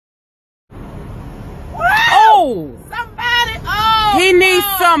Oh! Somebody! Oh! He needs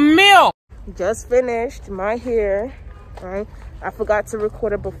some milk! Just finished my hair, right? I forgot to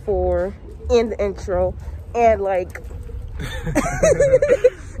record it before in the intro and like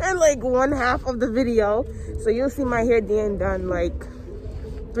and like one half of the video. So you'll see my hair being done like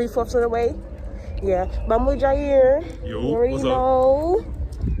 3/4 of the way. Yeah. Bambu Jair. Yo, you already what's know. Up?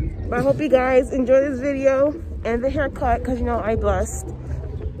 But I hope you guys enjoy this video and the haircut because you know I blessed.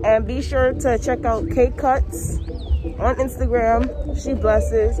 And be sure to check out K Cuts on Instagram. She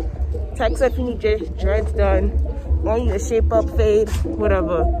blesses. Text her if you need your dreads done. Or you need a shape up, fade,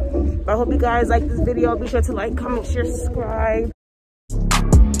 whatever. But I hope you guys like this video. Be sure to like, comment, share, subscribe.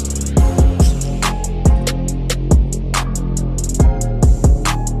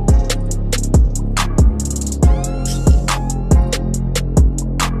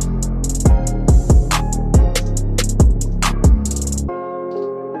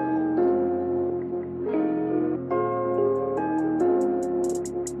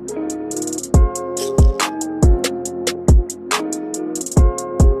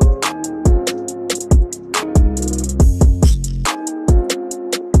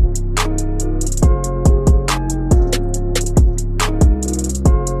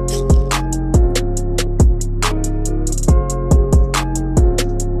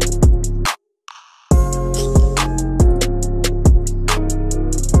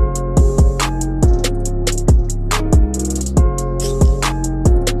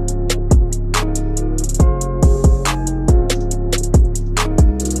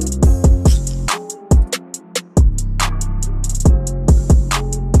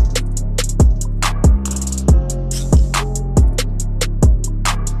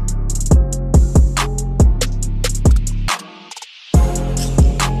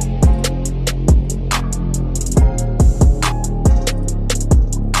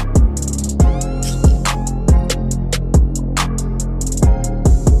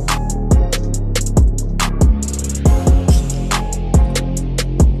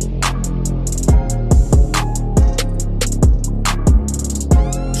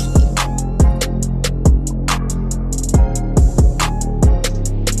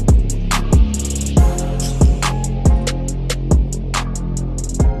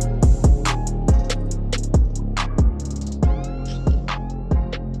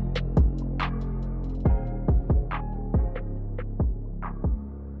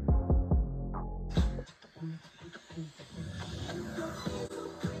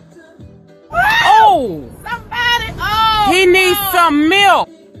 Oh! Somebody! Oh! He needs some milk!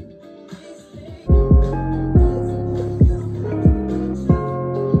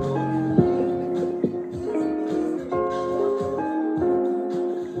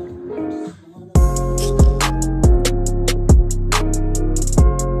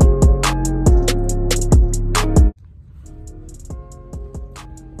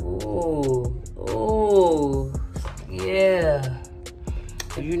 Oh, yeah.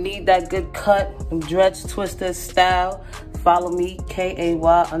 If you need that good cut, dreads, twisted style, follow me,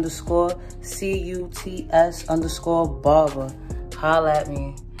 KAY_CUTS_barber. Holla at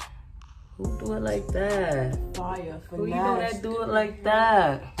me. Who do it like that? Fire. Who you know that do it like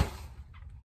that?